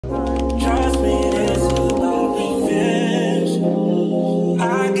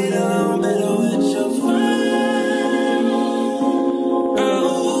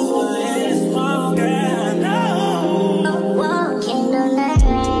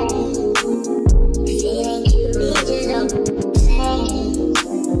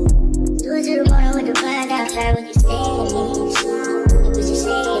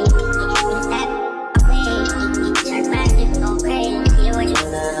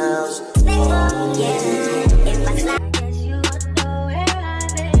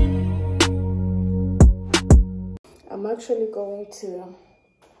going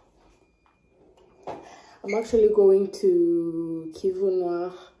to Kivu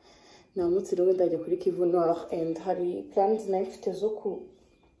Noir. Now I'm not going to Kivu Noir and hari plans naifite zo ku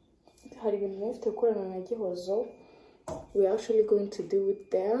hari ibintu naifite gukorana na Gihozo. We're actually going to do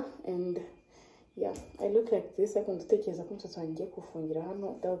it there, and yeah, I look like this. I'm going to take a kuntu twangiye kufungira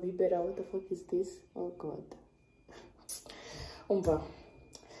hano. That would be better. What the fuck is this? Oh god. Umva.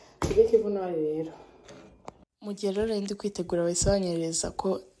 Tujye Kivu Noir rero. Mu gihe rero ndi kwitegura bayisanyereza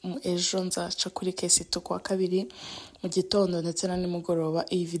ko ejo nzaca kuri Kesito kwa kabiri mu gitondo ndetse na nimugoroba.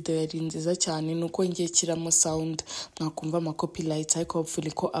 Iyi video yari nziza cyane nuko ngiye kiramo sound mwakumva ama copyright, ariko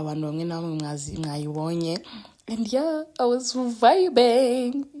hopefully ko abantu bamwe namwe mwayibonye. And yeah, I was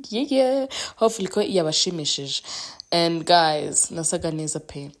vibing. Yeah. Hopefully ko yabashimishije. And guys, nasaga neza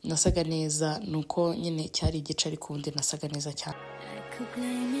pe. Nasaga neza nuko nyine cyari igice ariko undi nasaga neza cyane.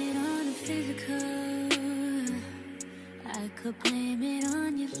 I could blame it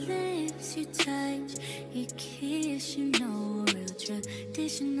on your lips, your touch, your kiss, you know, real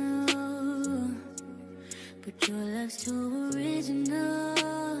traditional. But your love's too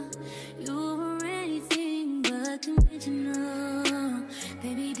original. You were anything but conventional.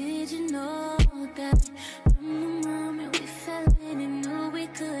 Baby, did you know that from the moment we fell in and knew we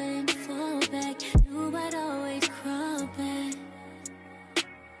couldn't fall back, knew I'd always crawl back.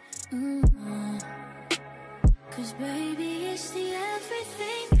 Cause baby, it's the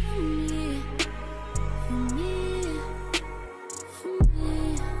everything for me, for me, for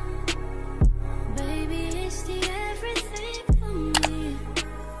me. Baby, it's the everything for me,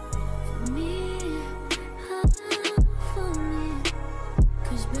 for me, for me.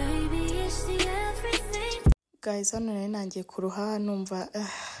 Cause baby, it's the everything. Guys, hano nari nangiye kuruha numva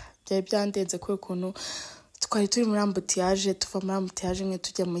byari byandenze ko ukuntu twari turi muri ambutiyaje, tuva muri ambutiyaje imwe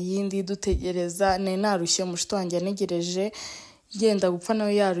tujya mu yindi dutegereza. Narushye mushito wanjye yanegereje yenda gupfa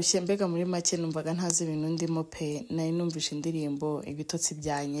nawe yarushye, mbega muri make numvaga ntazi ibintu ndimo pe. Nari numvishe indirimbo ibitotsi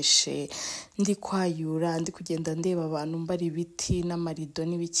byanyeshe, ndi kwayura, ndi kugenda ndeba abantu mbari ibiti n'amarido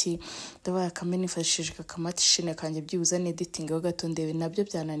n'ibiki. Ndabaye kamene nifashishije akamatishine kanjye byibuza editing ho gato ndebe, nabyo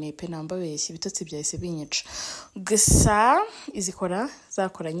byananiye pe, nambabeshye ibitotsi byahise binyica. Gusa izikora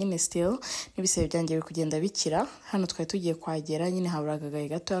zakora nyine still n'ibisebe byanjye biri kugenda bikira. Hano twari tugiye kwagera nyine haburagaga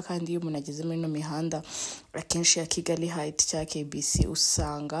gato, kandi iyo umuntu ageze muri no mihanda akenshi ya Kigali Height cya KBC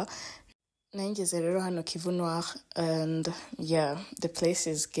usanga. Nangeze rero hano Kivu Noir, and yeah, the place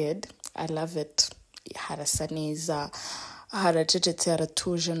is good. I love it. Harasa neza, haracecetse,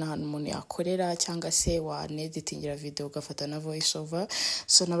 haratuje, n'ahantu umuntu yakorera cyangwa se waneditingira video ugafata na voice over.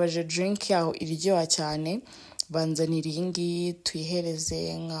 So nabaje drink yaho iryoha cyane, banzanira iyi ngiyi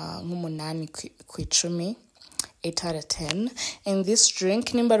tuyihereze nk'umunani ku 10, 8 out of 10. And this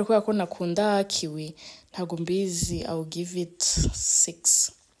drink nimba ari kubera ko nakunda kiwi ntago mbizi, I'll give it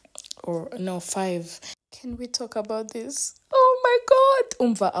 6 or no 5. Can we talk about this? Oh my god,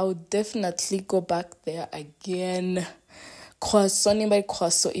 umva, I'll definitely go back there again. Croissant nimba ari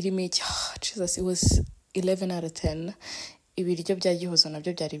croissant irimo iki, Jesus, it was 11 out of 10. Ibiryo bya Gihozo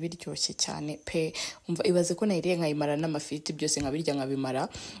nabyo byari biryoshye cyane pe. Umva, ibaze ko nayiriye nkayimara n'amafiriti byose nkabirya nkabimara.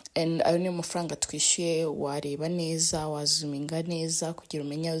 And ayo niyo mafaranga twishyuye, wareba neza, wazuminga neza kugira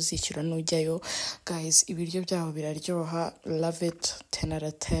umenye uzishyura n'ujyayo. Guys, ibiryo byabo biraryoha, love it, 10 out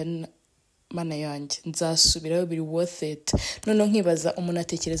of 10. Mana yanjye nzasubirayo, biri worth it. None nkibaza umuntu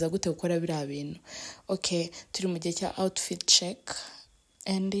atekereza gute gukora biriya bintu. Okay, turi mu gihe cya outfit check,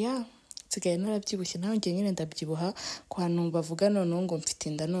 and yeah, nsigaye narabyibushye, nawe ngiye nyine ndabyibuha. Kwa bantu bavuga noneho ngo mfite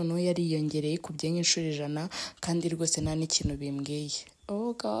inda, noneho yariyongereye kubye nk'inshuro 100, kandi rwose nta n'ikintu bimbwiye.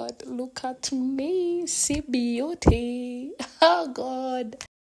 Oh god, look at me, see beauty. Oh god.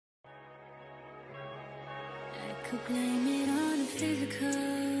 I could blame it on the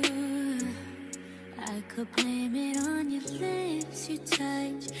physical. I could blame it on your lips, your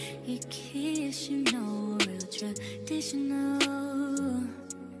touch, your kiss, you know, real traditional.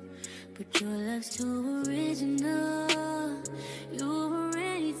 But your love's too original. You were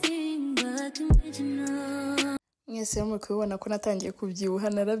anything but conventional. Mwese muri kubibona ko natangiye kubyibuha,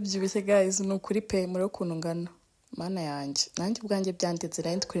 narabyibushye guys, ni ukuri pe, muri ukuntu ngana. Mana yanjye, nanjye ubwanjye byanditse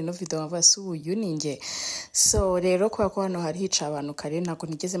rero kuri no video bavase uyu ninjye. So rero kwa ko hano hari hica abantu kare, ntago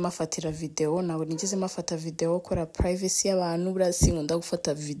nigeze mafatira video, ntago nigeze mafata video kora privacy y'abantu. Burasi nkunda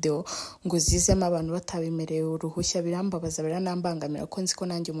gufata video ngo zizemo abantu batabimereye uruhushya, birambabaza, biranambangamira ko nzi ko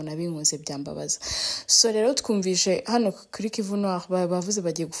nanjye umuntu abinkunze byambabaza. So rero twumvishe hano kuri Kivu Noir bavuze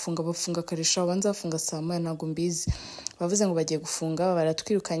bagiye bafunga karisha, banzafunga saa 9, ntago mbizi. Bavuze ngo bagiye gufunga,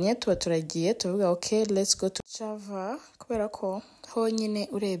 baratwirukanye, tuba turagiye, tuvuga okay, let's go to Java kubera ko ho nyine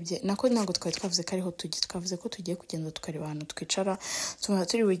urebye nako ntabwo twari twavuze ko ariho tujye, twavuze ko tugiye kugenda tukareba ahantu twicara tumva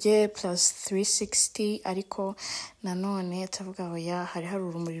turi bujye plus 360, ariko nanone tuvuga oya hari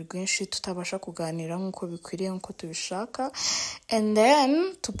urumuri rwinshi tutabasha kuganira nk'uko bikwiriye nk'uko tubishaka, and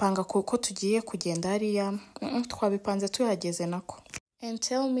then tupanga ko tugiye kugenda hariya. Twabipanze tuhageze nako, and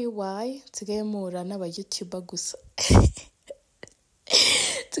tell me why tugiye muhura n'aba-YouTuber gusa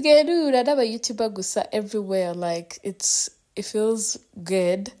tugerura n'aba-YouTuber gusa everywhere, like it feels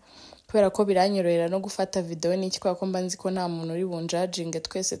good kubera ko biranyorohera no gufata video n'iki kubera ko mba nzi ko nta muntu uri bunjudging,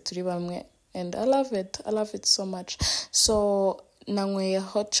 twese turi bamwe, and I love it so much. So nanyweye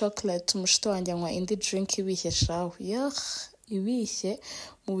hot chocolate, umushito wanjye anywa indi drink ibishye shahu ibishye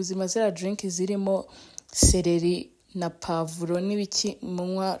mu buzima, zira drink zirimo seleri na pavuro n'ibiki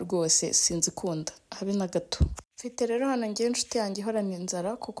munywa rwose sinzikunda habe na gato. Mfite rero hano ngiye inshuti yanjye ihorana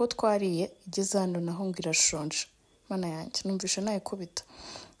inzara kuko twariye igeze hano naho ngo irashonje, mana yanjye numvisha nayikubita.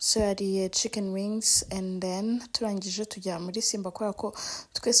 So yariye chicken wings, and then turangije tujya muri Simba kubera ko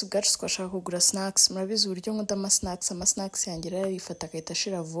twese ubwacu twashaka kugura snacks. Murabizi uburyo nkunda ama snacks yanjye rero yifata agahita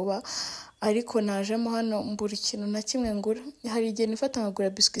ashira vuba, ariko najemo hano mbura ikintu na kimwe ngura. Hari igihe nifata nkagura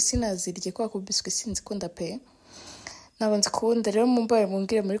biscuit sinazirye kubera ko biscuit sinzikunda pe, ntabwo nzikunda. Rero mumbaye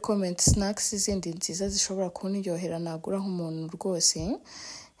mumbwire muri comment snacks zindi nziza zishobora kuniryohera nagura nk'umuntu rwose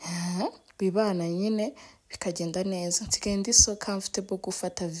bibana nyine bikagenda neza. Nsigaye ndi so comfortable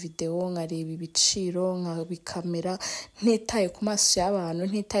gufata video nkareba ibiciro nkabikamera, ntitaye ku maso y'abantu,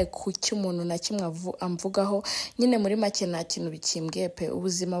 ntitaye ku cyo umuntu na kimwe amvugaho. Nyine muri make nta kintu bikimbwiye pe,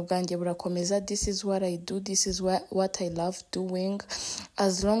 ubuzima bwanjye burakomeza. This is what I do, this is what I love doing,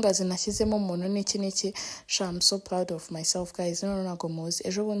 as long as nashyizemo umuntu n'iki I'm so proud of myself guys. Ntabwo muzi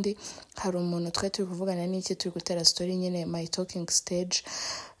ejo bundi hari umuntu twari turi kuvugana n'iki turi gutera story nyine my talking stage,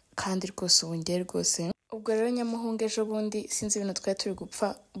 kandi rwose ubungere rwose. Ubwo rero nyamuhunga ejo bundi sinzi ibintu twari turi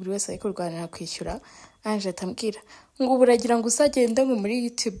gupfa, buri wese ari kurwanira kwishyura, anje atambwira ngo buragira ngo uzagende ngo muri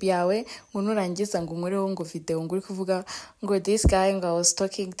YouTube yawe ngo nurangiza ngo nkoreho ngo video ngo uri kuvuga ngo this guy ngo I was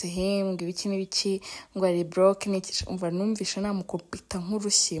talking to him ngo ibiki n'ibiki ngo ari broke n'iki. Umva numvisha namukopita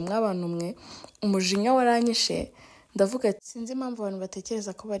nk'urushyi mw'abantu mwe, umujinya waranyishe. Ndavuga ati sinzi impamvu abantu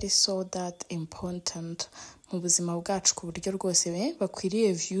batekereza ko bari so that important mu buzima bwacu ku buryo rwose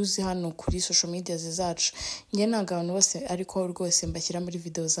bakwiriye views hano kuri social media zacu. Nge ntago abantu bose ariko rwose mbashyira muri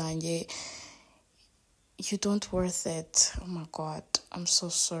video zanjye. You don't worth it. Oh my god, I'm so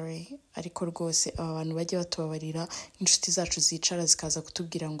sorry. Ariko rwose aba bantu bajye batubabarira, inshuti zacu zicara zikaza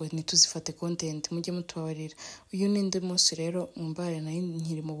kutubwira ngo ntituzifate content, mujye mutubabarira. Uyu ni ndi munsi rero mumbare nari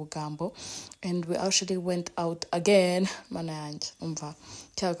nkiri mu bugambo, and we actually went out again. Mana yanjye umva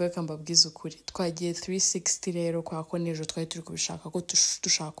cyakwe kambabwiza ukuri, twagiye 360 rero kwa ko nejo twari turi kubishaka ko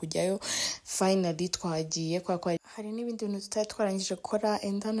dushaka kujyayo. Finally twagiye kwa hari n'ibindi bintu tutari twarangije gukora,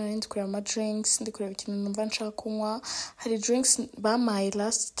 and hano ndi kureba ama drinks, ndi kureba ikintu numva nshaka kunywa. Hari drinks bamaye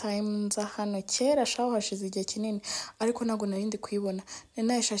last time nza hano kera shaho hashize igihe kinini, ariko ntabwo nari ndi kuyibona,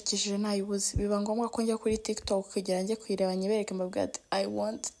 nayishakishije nayibuze. Biba ngombwa ko njya kuri TikTok kugira njye kuyireba nyibereke mbabwira ati I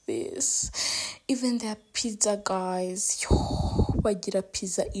want this. Even their pizza guys, bagira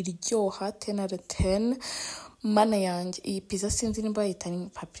pizza iryoha 10 out of 10. Mana yanjye iyi pizza sinzi nimba yitanye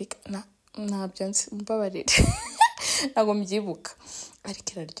paprika ntabyo nzi, mbabarire ntabwo mbyibuka,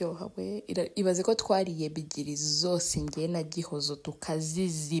 ariko iraryoha we. Ibaze ko twariye bigiri zose ngiye na Gihozo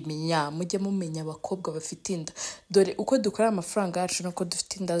tukazizimya. Mujye mumenya abakobwa bafite inda, dore uko dukora amafaranga yacu nuko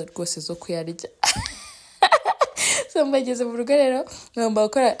dufite inda rwose zo kuyarya. So mbageze mu rugo rero ngomba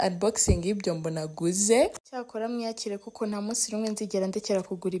gukora unboxing y'ibyombo naguze. Cyakora mwiyakire kuko nta munsi rumwe nzigera ndekera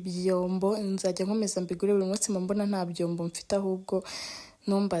kugura ibyombo, nzajya nkomeza mbigure buri munsi mbona nta byombo mfite ahubwo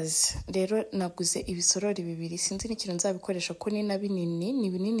numbaze. Rero naguze ibisorori bibiri, sinzi n'ikintu nzabikoresha ko ni na binini, ni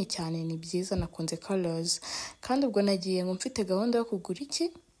binini cyane, ni byiza, nakunze colors. Kandi ubwo nagiye ngo mfite gahunda yo kugura iki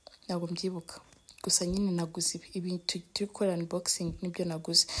ntabwo mbyibuka, gusa nyine naguze ibi turi gukora unboxing nibyo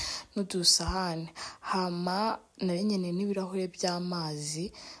naguze. N'udusahane hama nari nyene n'ibirahure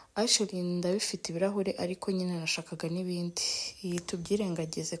by'amazi. Actually ndabifite ibirahure ariko nyine nashakaga n'ibindi,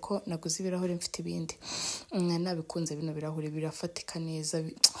 tubyirengagize ko naguze ibirahure mfite ibindi. Nabikunze bino birahure birafatika neza.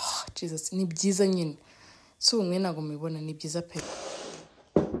 Jesus ni byiza nyine, si umwe ntago mubibona, ni byiza pe.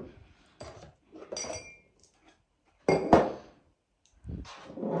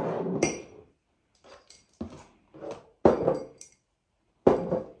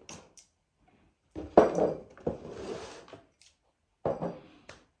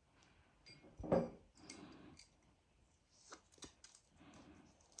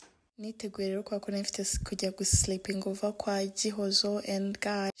 niteguye rero kwa ko nafite kujya sleeping over kwa Gihozo, and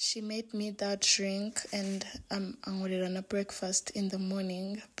guys, she made me that drink and ankorera na breakfast in the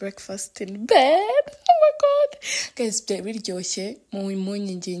morning, breakfast in bed. Oh my god guys, byari biryoshye mu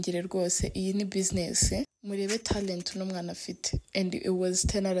nyingingire rwose. Iyi ni business, murebe talent uno mwana afite, and it was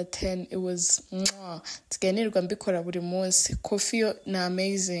 10 out of 10. It was tuganirwa mbikora buri munsi. Coffee yo na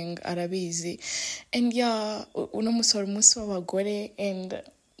amazing, arabizi. And yeah, uno musoro umunsi w'abagore, and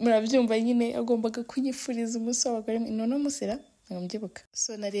murabyumva nyine agombaga kunyifuriza umunsi w'abagore. Nono musira ngamubyibuka.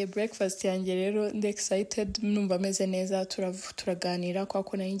 So nariye breakfast yanjye rero, ndi excited, numva ameze neza. Turaganira kwa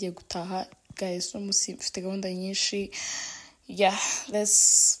ko nari ngiye gutaha guys, no musi mfite gahunda nyinshi. Yeah,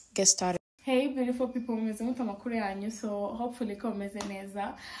 let's get started. Hey beautiful people, mumeze mute amakuru yanyu, so hopefully ko mumeze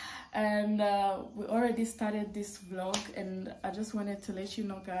neza. And we already started this vlog, and I just wanted to let you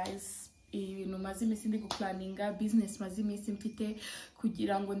know guys, ibintu maze iminsi ndi guplaninga, business maze iminsi mfite,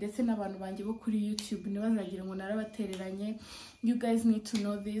 kugira ngo ndetse n'abantu banjye bo kuri YouTube ntibazagira ngo narabatereranye. You guys need to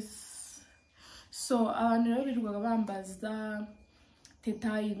know this. So abantu rero birirwaga bambaza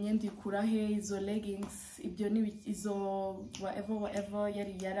teta imyenda ikura he, izo leggings, ibyo ni izo whatever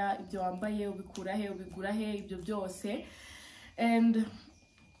yara ibyo wambaye ubikura he, ubigura he, ibyo byose. And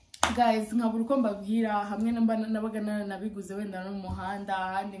guys, nkabura uko mbabwira, hamwe nabaga nabiguze wenda no mu muhanda,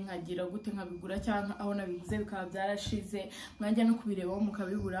 ahandi nkagira gute nkabigura, cyangwa aho nabiguze bikaba byarashize, mwajya no kubirebaho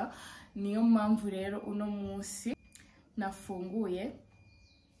mukabibura. Niyo mpamvu rero uno munsi nafunguye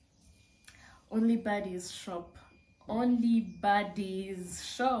Only Baddies shop.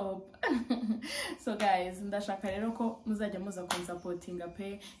 So guys, ndashaka rero ko muzajya muza supportinga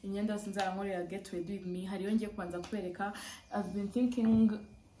pe. Imyenda yose nzarankorera get ready with me. Hariyo ngiye kwanza kubereka. I've been thinking,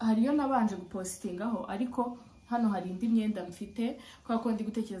 hariyo nabanje gupostingaho, ariko hano hari indi myenda mfite kwa ko ndi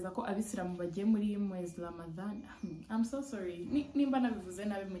gutekereza ko abisilamu bagiye muri mwezi Ramadan. I'm so sorry nimba nabivuze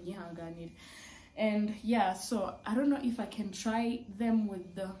nabi munyihanganire. And yeah, so I don't know if I can try them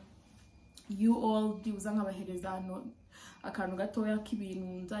with you all. Diuza nkabahereza hano akantu gatoya k'ibintu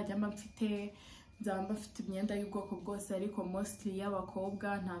nzajya mfite. Nzamba mfite imyenda y'ubwoko bwose, ariko mostly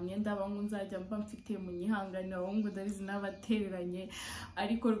y'abakobwa. Nta myenda abangu nzajya mfite munyihanganire, abahungu ndabizi n'abatereranye,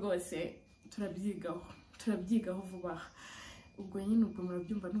 ariko rwose turabyigaho vuba. Ubwo nyine ubwo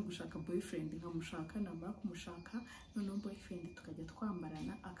murabyumva, no gushaka boyfriend nkamushaka, namara kumushaka noneho boyfriend tukajya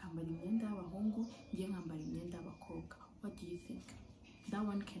twamarana, akambara imyenda y'abahungu, ngiye nkambara imyenda y'abakobwa. What do you think? That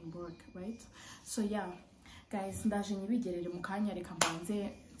one can work, right? So yeah guys, ndaje nyibigerere mu kanya, reka mbanze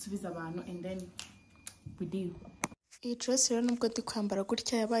nsubiza abantu and then we do. Iyi dress rero nubwo ndi kwambara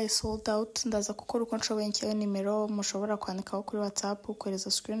gutya yabaye sold out. Ndaza gukora uko nshoboye nshyireho nimero mushobora kwandikaho kuri WhatsApp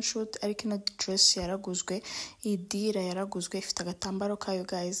ukohereza screenshot, ariko ino dress yaraguzwe, iyi dira yaraguzwe, ifite agatambaro kayo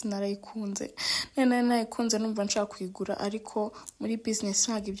guys, narayikunze. Nayikunze numva nshaka kuyigura, ariko muri business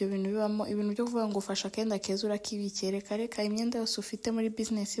ntabwo ibyo bintu bibamo. Ibintu byo kuvuga ngo ufasha akenda keza urakibikere, reka imyenda yose ufite muri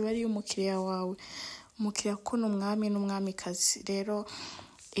business iba ari umukiriya wawe. Umukiriya ko n'umwami n'umwamikazi. Rero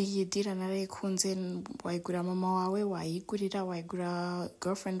iyi dira narayikunze, wayigura mama wawe, wayigurira, wayigura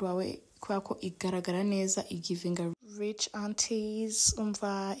girlfriend wawe, kubera ko igaragara neza, igivinga rich aunties,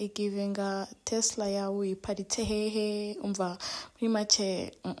 umva igivinga Tesla yawe iparitse hehe, umva muri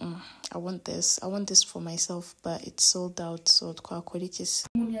make. I want this for myself, but it's sold out, so twakora iki se?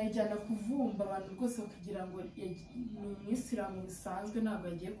 Umuntu yajyana kuvumba abantu rwose kugira ngo ni umwisilamu bisanzwe, ntabwo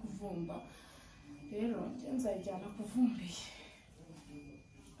yagiye kuvumba. Rero nzajyana kuvumbiye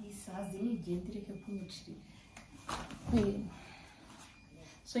isazi nigendireke kunyiciri.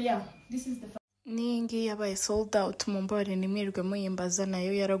 So yeah, this is the ningi yabaye sold out. Mumbare nimirwe muyimbaza,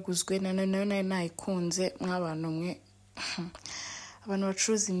 nayo yaraguzwe, nayo nayikunze. Mwabantu mwe abantu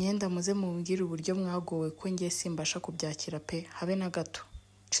bacuruza imyenda muze mubwira uburyo mwagowe, ko ngiye simbasha kubyakira pe habe na gato.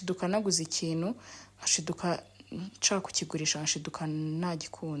 Shiduka naguze ikintu, nkashiduka nshaka kukigurisha, nkashiduka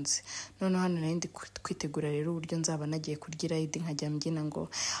nagikunze. None hano nari ndi kwitegura rero uburyo nzaba nagiye kurya Eid, nkajya mbyina ngo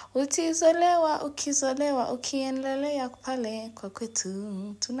ukizolewa ukiendelea pale kwa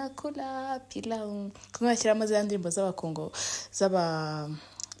kwetu tunakula pilau. Kumwakira amaze ya ndirimbo z'abakongo z'aba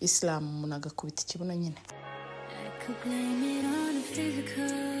Islam, munagakubita ikibuno nyine.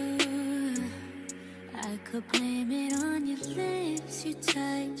 I could blame it on your lips, your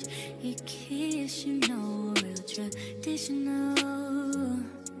touch, your kiss, you know, real traditional.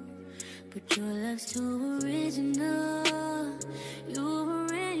 But your love's too original. You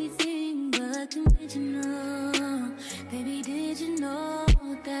were anything but conventional. Baby, did you know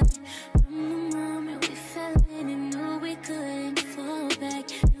that from the moment we fell in and knew we couldn't fall back,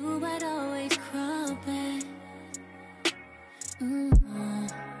 knew I'd always crawl back.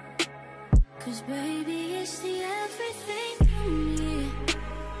 'Cause baby, it's the everything to me.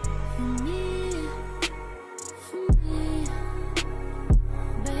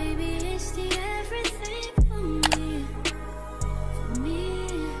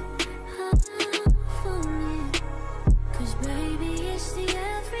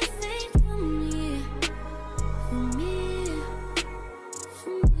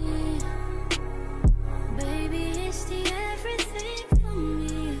 me. Baby, it's the everything for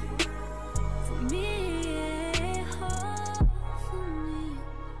me. For me, yeah, oh, for me.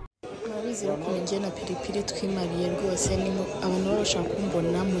 murabizi rero ukuntu njye na piripiri twimariye rwose abantu baba bashaka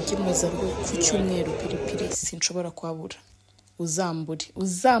kumbona mujye muza ku cyumweru piripiri sinshobora kuhabura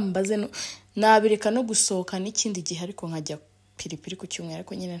uzambaze nabireka no gusohoka n'ikindi gihe ariko nkajya piripiri ku cyumweru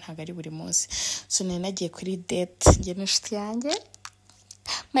ariko nyine ntabwo ari buri munsi so nari nagiye kuri date njye n'inshuti yanjye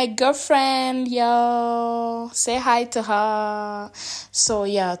my girlfriend, yo, say hi to her. So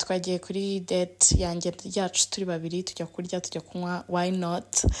yeah, twagiye kuri date yacu turi babiri tujya kurya tujya kunywa why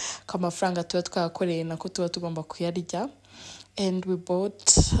not ko amafaranga tuba twakoreye nako tuba tugomba kuyarya and we bought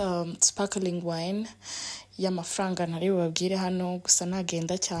sparkling wine y'amafaranga ntari bubabwire hano gusa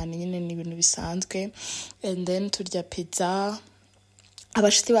ntagenda cyane nyine ni ibintu bisanzwe and then turya pizza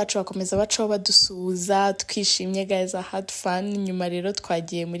abashiti bacu bakomeza bacaho badusuhuza twishimye guys I had fun nyuma rero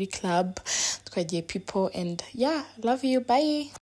twagiye muri club twagiye people and yeah love you bye